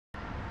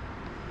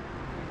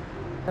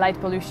Light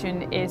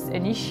pollution is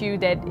an issue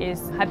that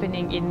is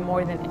happening in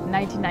more than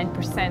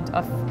 99%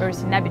 of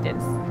Earth's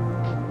inhabitants.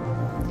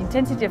 The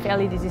intensity of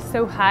LEDs is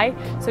so high,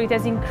 so it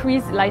has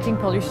increased lighting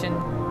pollution.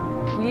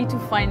 We need to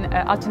find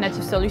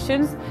alternative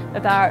solutions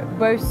that are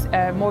both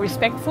more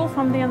respectful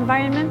from the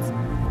environment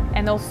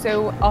and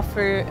also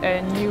offer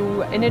a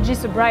new energy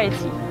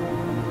sobriety.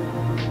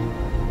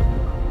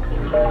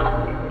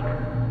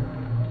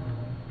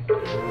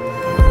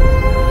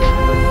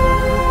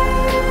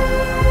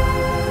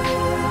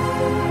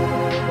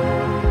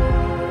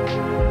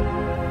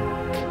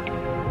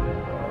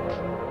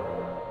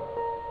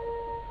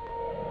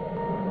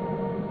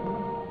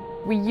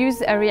 We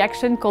use a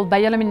reaction called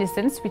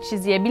bioluminescence, which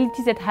is the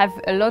ability that have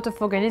a lot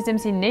of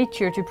organisms in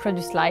nature to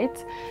produce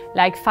light,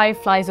 like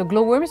fireflies or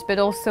glowworms, but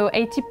also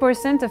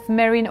 80% of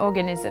marine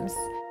organisms.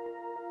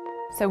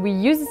 So we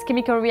use this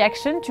chemical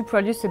reaction to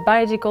produce a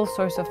biological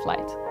source of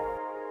light.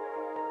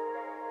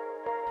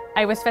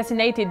 I was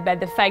fascinated by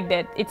the fact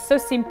that it's so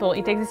simple,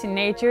 it exists in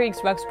nature, it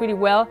works pretty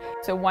well,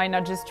 so why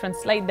not just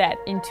translate that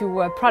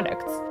into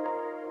products?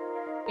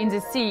 In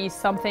the sea is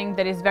something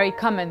that is very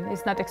common,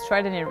 it's not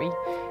extraordinary.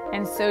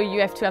 And so you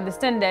have to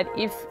understand that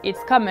if it's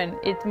common,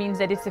 it means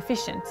that it's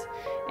efficient.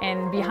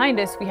 And behind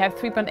us we have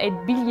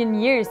 3.8 billion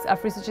years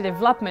of research and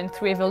development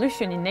through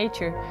evolution in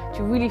nature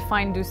to really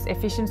find those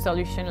efficient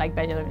solutions like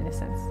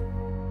bioluminescence.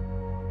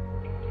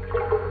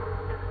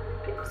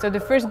 So the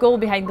first goal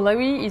behind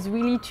Glowy is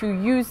really to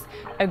use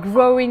a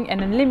growing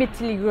and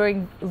unlimitedly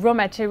growing raw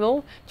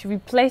material to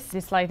replace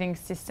these lighting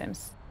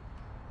systems.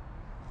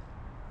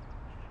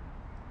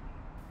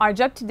 Our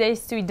job today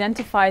is to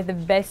identify the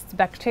best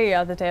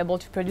bacteria that are able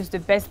to produce the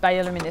best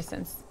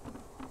bioluminescence.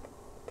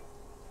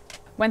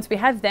 Once we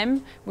have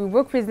them, we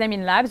work with them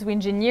in labs, we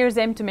engineer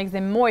them to make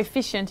them more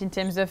efficient in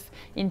terms of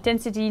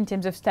intensity, in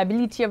terms of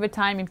stability over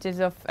time, in terms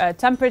of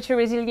temperature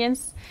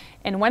resilience.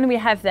 And when we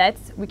have that,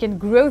 we can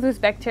grow those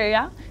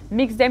bacteria,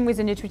 mix them with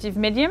a nutritive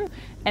medium,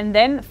 and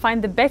then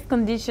find the best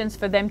conditions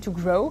for them to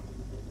grow.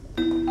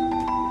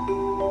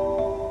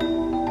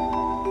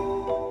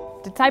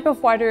 The type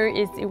of water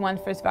is the one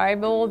first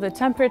variable. The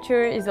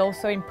temperature is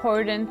also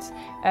important.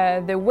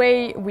 The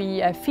way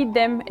we feed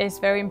them is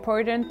very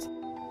important.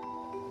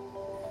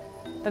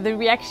 The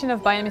reaction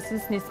of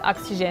bioluminescence needs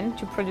oxygen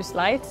to produce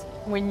light.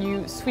 When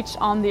you switch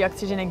on the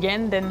oxygen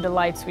again, then the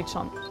light switches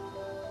on.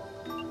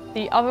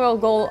 The overall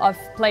goal of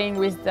playing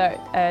with the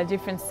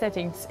different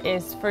settings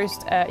is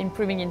first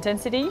improving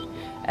intensity,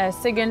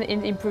 second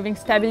in improving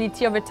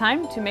stability over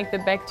time to make the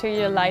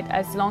bacteria light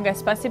as long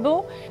as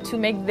possible, to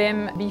make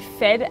them be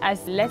fed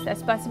as less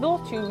as possible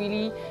to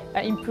really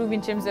improve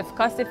in terms of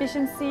cost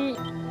efficiency.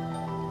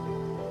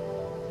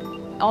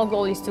 Our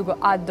goal is to go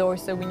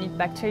outdoors, so we need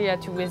bacteria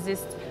to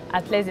resist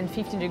at less than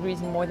 15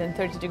 degrees and more than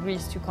 30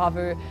 degrees to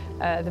cover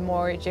the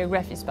more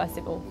geographies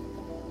possible.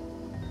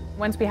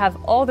 Once we have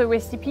all the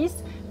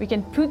recipes, we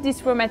can put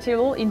this raw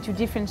material into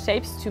different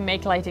shapes to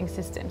make lighting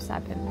systems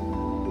happen.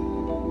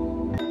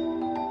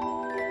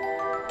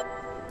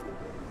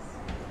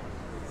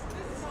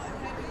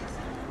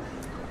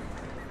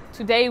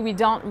 Today we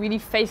don't really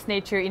face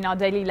nature in our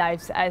daily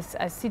lives as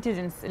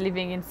citizens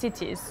living in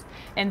cities.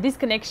 And this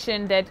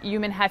connection that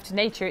humans have to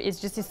nature is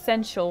just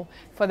essential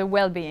for the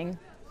well-being.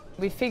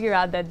 We figure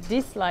out that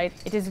this light,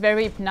 it is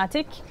very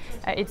hypnotic,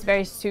 it's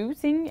very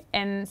soothing,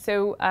 and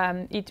so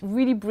it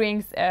really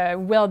brings a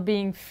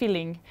well-being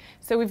feeling.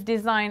 So we've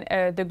designed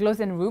the Glow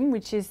Zen Room,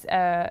 which is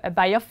a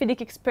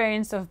biophilic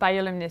experience of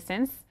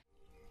bioluminescence.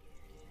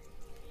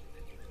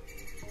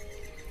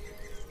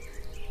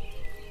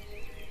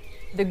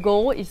 The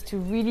goal is to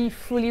really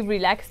fully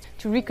relax,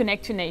 to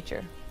reconnect to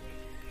nature.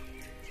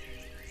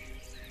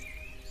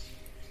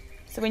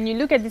 So when you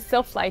look at this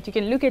soft light, you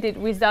can look at it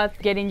without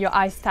getting your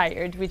eyes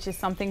tired, which is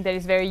something that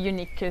is very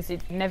unique because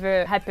it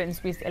never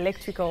happens with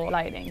electrical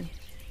lighting.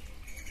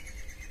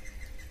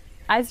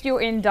 As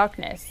you're in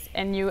darkness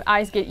and your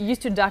eyes get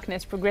used to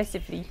darkness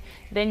progressively,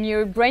 then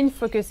your brain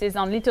focuses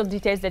on little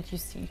details that you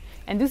see.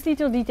 And those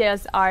little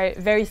details are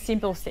very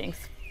simple things.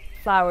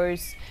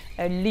 Flowers,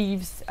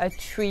 leaves, a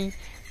tree.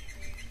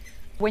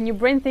 When your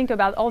brain thinks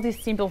about all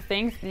these simple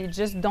things, you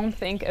just don't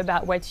think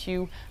about what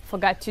you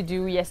forgot to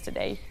do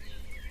yesterday.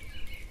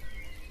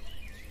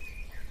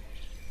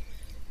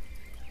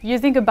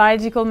 Using a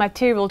biological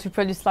material to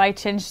produce light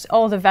changes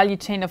all the value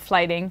chain of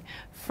lighting,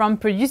 from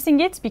producing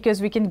it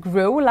because we can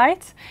grow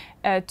light,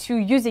 to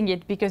using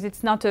it because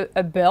it's not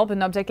a bulb,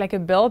 an object like a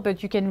bulb,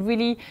 but you can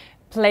really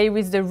play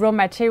with the raw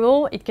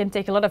material. It can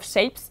take a lot of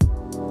shapes.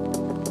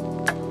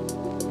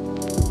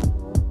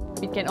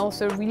 It can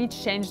also really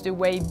change the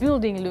way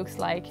building looks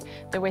like,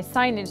 the way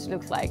signage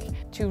looks like,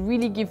 to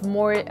really give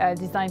more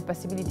design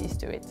possibilities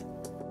to it.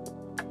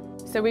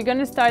 So we're going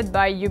to start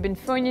by urban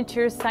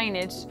furniture,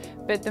 signage,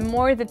 but the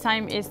more the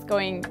time is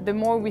going, the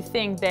more we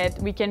think that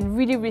we can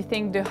really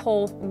rethink the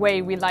whole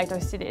way we light our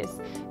cities.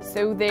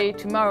 So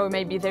tomorrow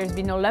maybe there's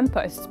be no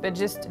lampposts, but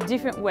just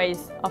different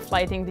ways of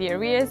lighting the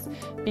areas,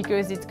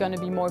 because it's going to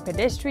be more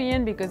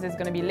pedestrian, because there's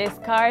going to be less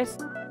cars.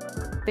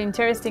 The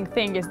interesting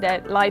thing is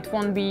that light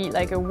won't be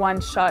like a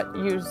one-shot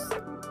use.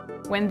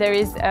 When there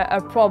is a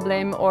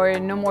problem or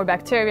no more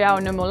bacteria or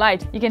no more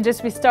light, you can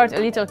just restart a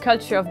little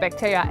culture of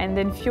bacteria, and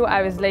then a few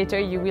hours later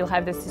you will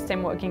have the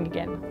system working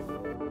again.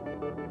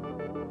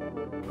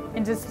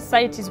 In the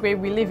societies where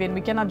we live in,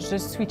 we cannot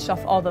just switch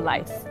off all the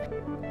lights.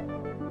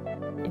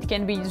 It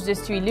can be used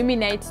just to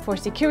illuminate for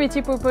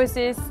security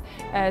purposes,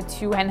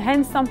 to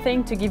enhance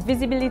something, to give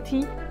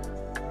visibility.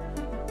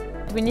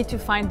 We need to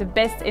find the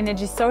best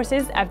energy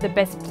sources at the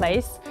best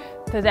place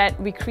so that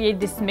we create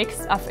this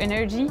mix of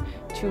energy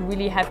to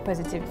really have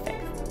positive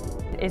effects.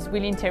 It's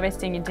really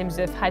interesting in terms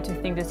of how to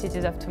think the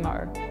cities of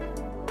tomorrow.